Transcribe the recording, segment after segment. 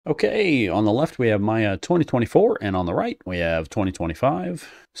Okay, on the left we have Maya 2024, and on the right we have 2025.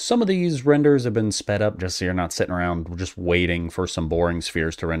 Some of these renders have been sped up just so you're not sitting around just waiting for some boring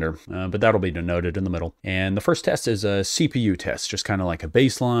spheres to render, but that'll be denoted in the middle. And the first test is a CPU test, just kind of like a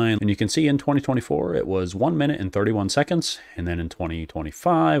baseline. And you can see in 2024 it was 1 minute and 31 seconds, and then in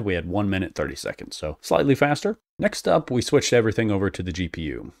 2025 we had 1 minute 30 seconds, so slightly faster. Next up, we switched everything over to the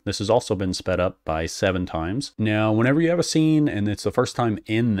GPU. This has also been sped up by 7 times. Now, whenever you have a scene and it's the first time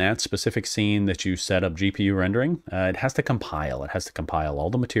in that specific scene that you set up GPU rendering, it has to compile. It has to compile all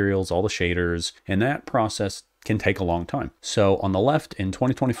the materials, all the shaders, and that process can take a long time. So on the left in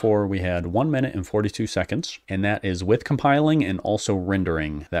 2024, we had 1 minute and 42 seconds, and that is with compiling and also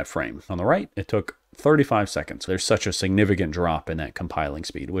rendering that frame. On the right, it took 35 seconds. There's such a significant drop in that compiling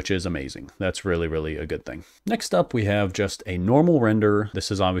speed, which is amazing. That's really, really a good thing. Next up, we have just a normal render. This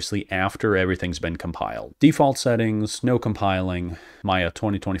is obviously after everything's been compiled. Default settings, no compiling. Maya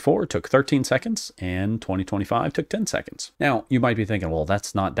 2024 took 13 seconds and 2025 took 10 seconds. Now, you might be thinking, well,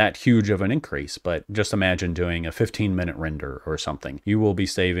 that's not that huge of an increase, but just imagine doing a 15-minute render or something. You will be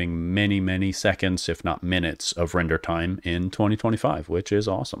saving many, many seconds, if not minutes, of render time in 2025, which is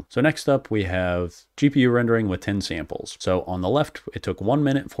awesome. So next up, we have GPU rendering with 10 samples. So on the left, it took 1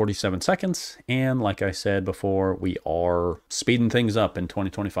 minute 47 seconds. And like I said before, we are speeding things up in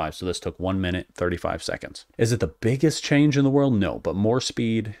 2025. So this took 1 minute 35 seconds. Is it the biggest change in the world? No, but more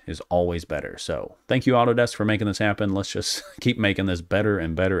speed is always better. So thank you, Autodesk, for making this happen. Let's just keep making this better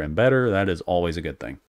and better and better. That is always a good thing.